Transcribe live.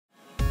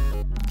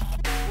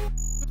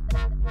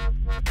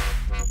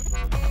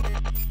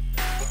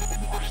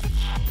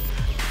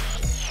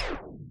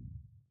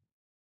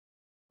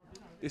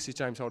This is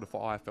James Holder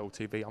for IFL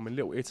TV. I'm in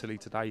Little Italy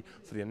today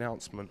for the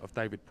announcement of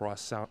David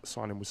Price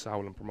signing with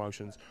Sauerland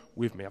Promotions.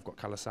 With me, I've got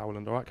Kalle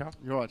Sauerland. All right, Cal?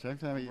 You're right,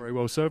 James. How are you? Very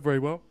well, sir. Very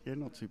well. Yeah,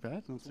 not too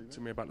bad. Not too Talk bad.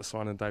 to me about the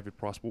signing of David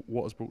Price.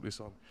 What has brought this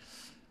on?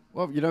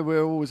 Well, you know,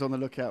 we're always on the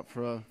lookout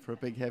for a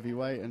big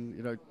heavyweight, and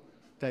you know,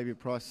 David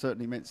Price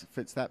certainly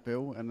fits that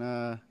bill,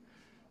 and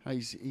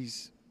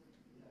he's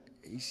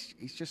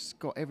just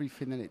got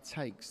everything that it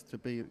takes to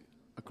be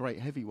a great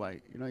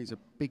heavyweight. You know, he's a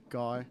big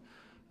guy,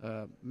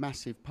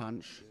 massive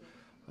punch.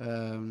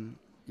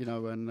 You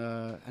know,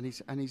 and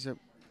he's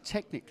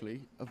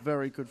technically a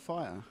very good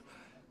fighter.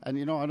 And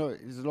you know, I know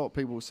there's a lot of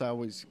people who say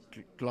always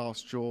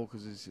glass jaw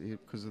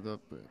because of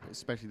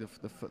especially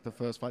the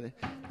first fight.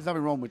 There's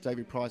nothing wrong with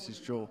David Price's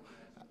jaw.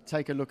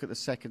 Take a look at the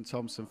second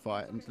Thompson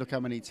fight and look how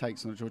many he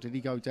takes on the jaw. Did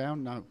he go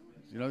down? No.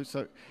 You know,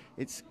 so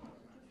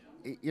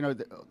you know,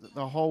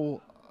 the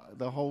whole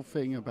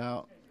thing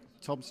about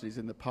Thompson is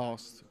in the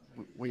past.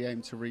 We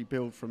aim to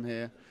rebuild from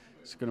here.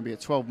 It's going to be a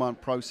 12-month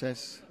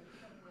process.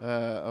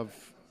 Of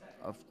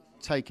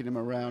taking him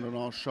around on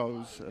our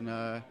shows and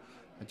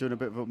doing a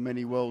bit of a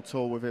mini world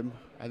tour with him,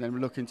 and then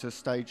looking to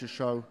stage a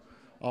show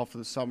after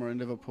the summer in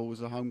Liverpool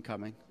as a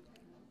homecoming.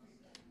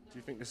 Do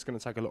you think this is going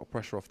to take a lot of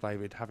pressure off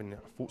David, having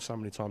fought so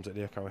many times at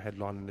the Echo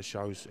headlining the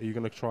shows? Are you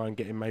going to try and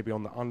get him maybe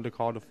on the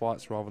undercard of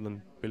fights rather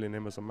than billing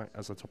him as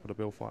a top of the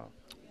bill fighter?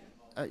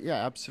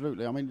 Yeah,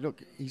 absolutely. I mean,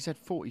 look, he's had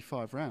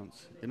 45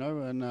 rounds, you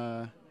know,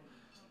 and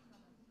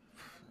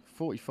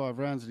 45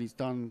 rounds, and he's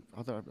done.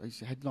 He's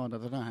headlined. I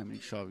don't know how many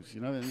shows,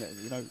 you know. And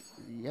you know,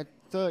 he had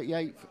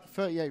 38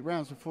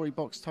 rounds before he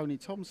boxed Tony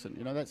Thompson.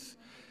 You know,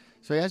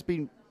 so he has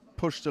been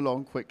pushed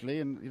along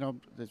quickly, and you know,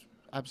 there's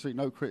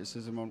absolutely no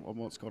criticism on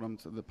what's gone on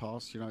to the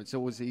past. You know, it's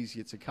always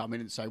easier to come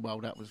in and say, well,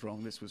 that was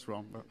wrong, this was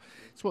wrong, but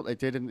it's what they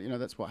did, and you know,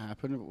 that's what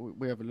happened.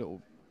 We have a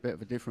little bit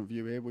of a different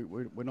view here.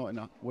 We're not in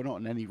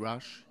any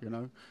rush, you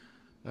know.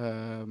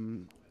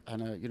 You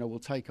know, we'll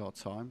take our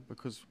time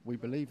because we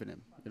believe in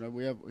him. You know,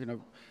 we have, you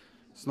know,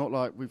 it's not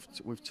like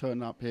we've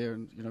turned up here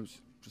and, you know,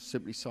 just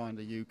simply signed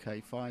a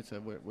UK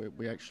fighter.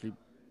 We actually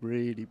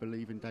really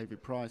believe in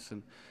David Price,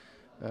 and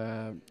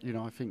you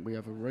know, I think we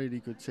have a really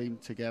good team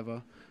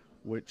together,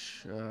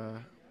 which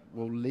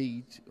will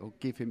lead or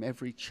give him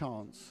every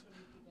chance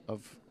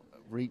of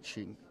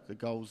reaching the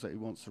goals that he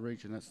wants to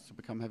reach, and that's to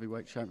become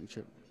heavyweight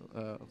championship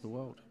of the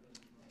world.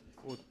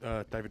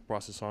 David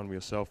Price has signed with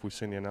yourself. We've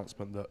seen the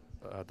announcement that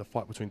the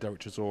fight between Derek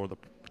Chisora,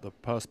 the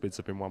purse bids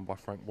have been won by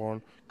Frank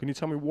Warren. Can you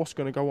tell me what's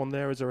going to go on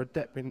there? Is there a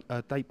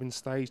date been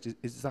staged?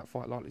 Is that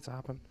fight likely to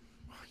happen?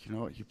 You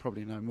know what? You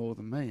probably know more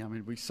than me. I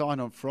mean, we sign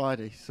on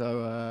Friday,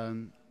 so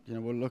you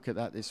know, we'll look at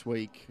that this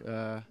week.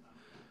 You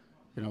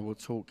know, we'll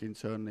talk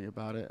internally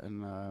about it,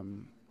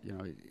 and you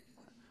know,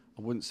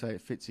 I wouldn't say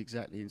it fits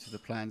exactly into the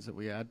plans that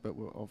we had, but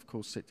we'll of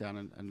course sit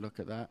down and look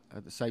at that.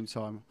 At the same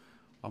time,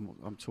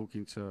 I'm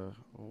talking to,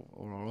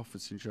 or our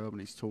office in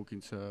Germany is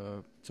talking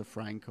to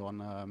Frank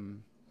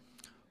on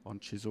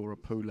Chisora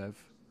Pulev.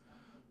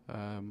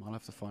 I'll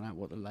have to find out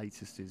what the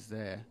latest is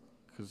there,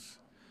 because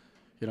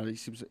you know, he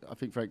seems, I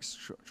think Frank's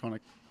trying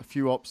a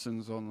few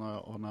options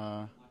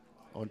on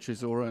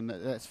Chisora, and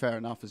that's fair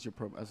enough as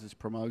his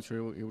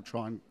promoter. He'll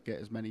try and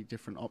get as many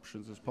different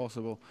options as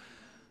possible.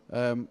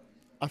 I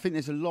think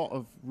there's a lot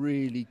of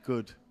really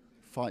good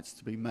fights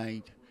to be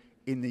made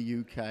in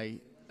the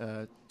UK.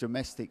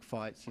 Domestic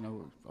fights, you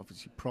know,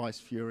 obviously Price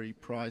Fury,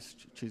 Price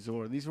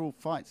Chisora. These are all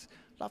fights.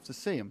 Love to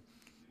see them,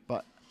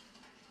 but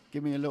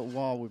give me a little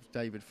while with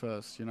David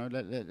first. You know,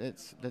 let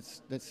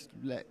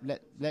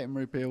him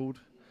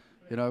rebuild.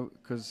 You know,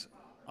 because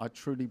I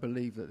truly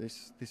believe that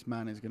this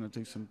man is going to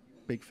do some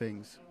big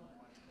things.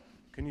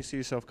 Can you see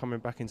yourself coming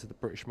back into the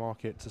British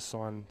market to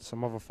sign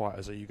some other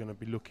fighters? Are you going to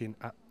be looking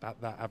at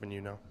that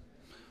avenue now?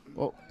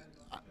 Well,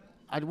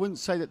 I wouldn't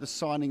say that the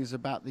signing is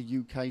about the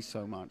UK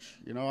so much.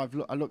 You know,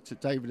 I looked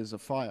at David as a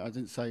fighter. I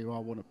didn't say, oh, I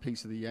want a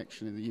piece of the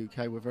action in the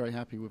UK. We're very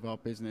happy with our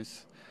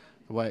business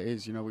the way it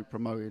is. You know, we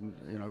promoted,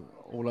 you know,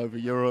 all over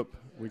Europe.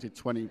 We did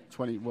 20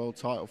 world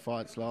title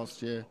fights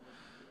last year,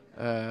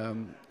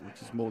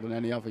 which is more than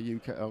any other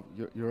UK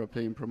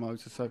European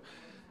promoter. So,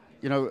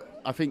 you know,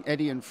 I think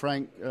Eddie and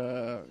Frank,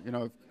 you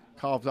know,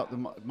 carved up the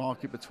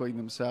market between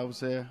themselves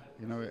there.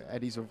 You know,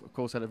 Eddie's of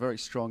course had a very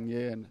strong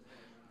year, and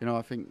you know,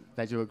 I think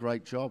they do a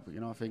great job. You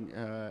know, I think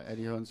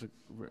Eddie Hearn's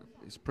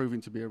is proving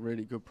to be a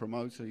really good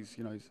promoter. He's,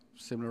 you know, he's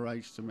similar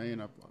age to me,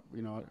 and I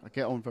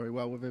get on very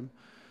well with him.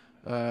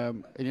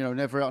 And you know,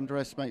 never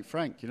underestimate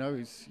Frank. You know,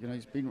 he's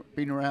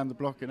been around the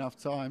block enough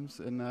times,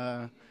 and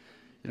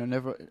you know,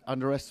 never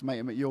underestimate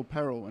him at your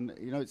peril. And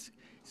you know, it's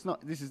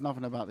not. This is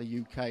nothing about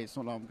the UK. It's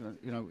not like I'm going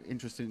to, you know,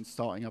 interested in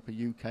starting up a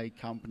UK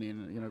company.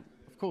 And you know,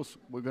 of course,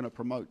 we're going to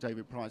promote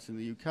David Price in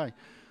the UK.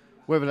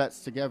 Whether that's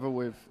together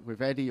with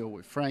Eddie or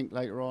with Frank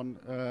later on,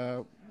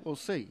 we'll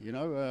see. You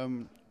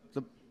know,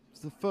 the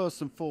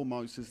first and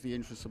foremost is the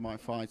interest of my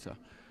fighter,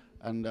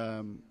 and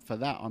for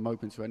that I'm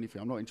open to anything.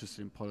 I'm not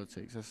interested in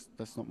politics.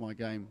 That's not my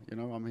game. You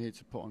know, I'm here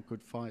to put on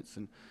good fights,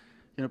 and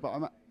you know,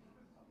 but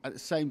at the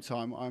same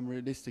time, I'm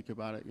realistic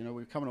about it. You know,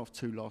 we're coming off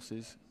 2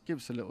 losses. Give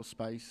us a little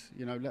space.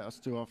 You know, let us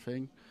do our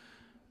thing,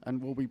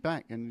 and we'll be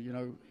back. And you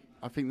know,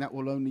 I think that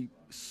will only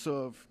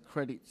serve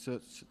credit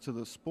to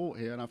the sport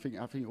here, and I think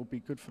it will be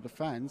good for the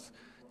fans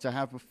to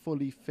have a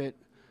fully fit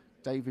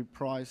David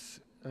Price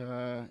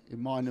in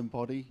mind and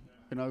body.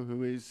 You know,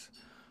 who is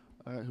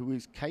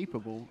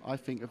capable, I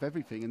think, of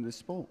everything in this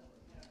sport.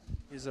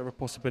 Is there a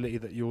possibility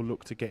that you'll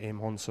look to get him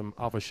on some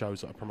other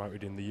shows that are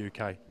promoted in the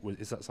UK?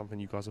 Is that something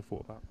you guys have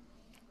thought about?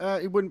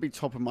 It wouldn't be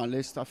top of my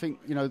list. I think,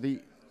 you know,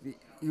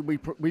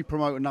 we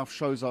promote enough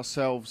shows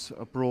ourselves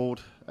abroad.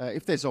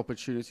 If there's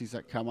opportunities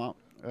that come up,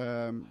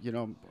 you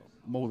know, I'm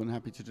more than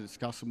happy to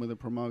discuss them with the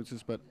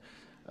promoters. But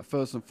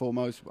first and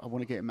foremost, I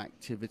want to get him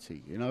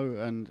activity, you know.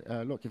 And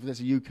look, if there's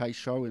a UK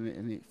show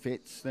and it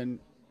fits, then,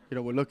 you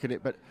know, we'll look at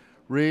it. But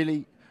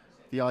really,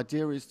 the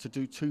idea is to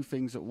do 2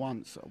 things at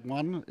once.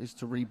 One is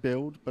to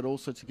rebuild, but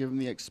also to give him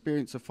the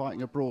experience of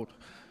fighting abroad,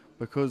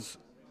 because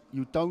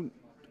you don't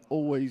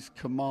always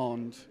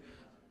command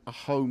a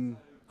home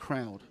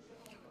crowd.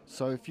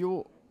 So if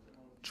you're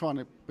trying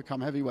to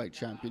become heavyweight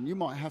champion, you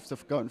might have to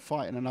go and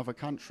fight in another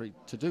country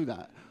to do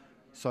that.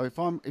 So if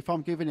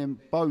I'm giving him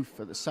both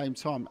at the same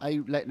time,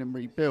 A, letting him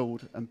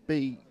rebuild, and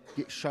B,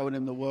 showing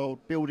him the world,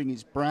 building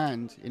his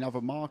brand in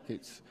other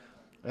markets.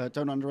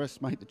 Don't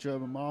underestimate the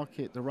German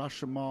market, the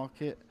Russian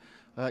market,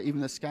 even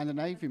the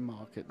Scandinavian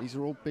market. These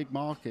are all big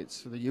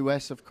markets. The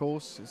US, of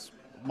course,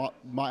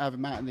 might have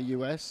him out in the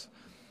US.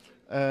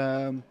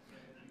 And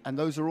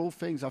those are all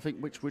things, I think,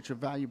 which are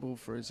valuable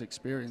for his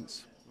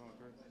experience. Well,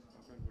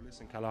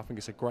 listen, Kalle, I think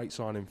it's a great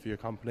signing for your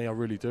company. I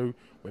really do.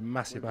 We're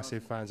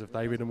massive fans of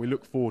David, and we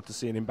look forward to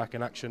seeing him back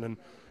in action and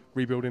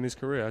rebuilding his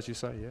career, as you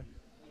say, yeah?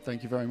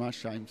 Thank you very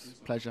much, James.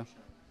 Pleasure.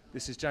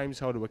 This is James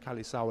Holder with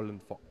Kalle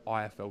Sauerland for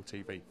IFL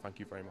TV. Thank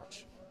you very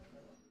much.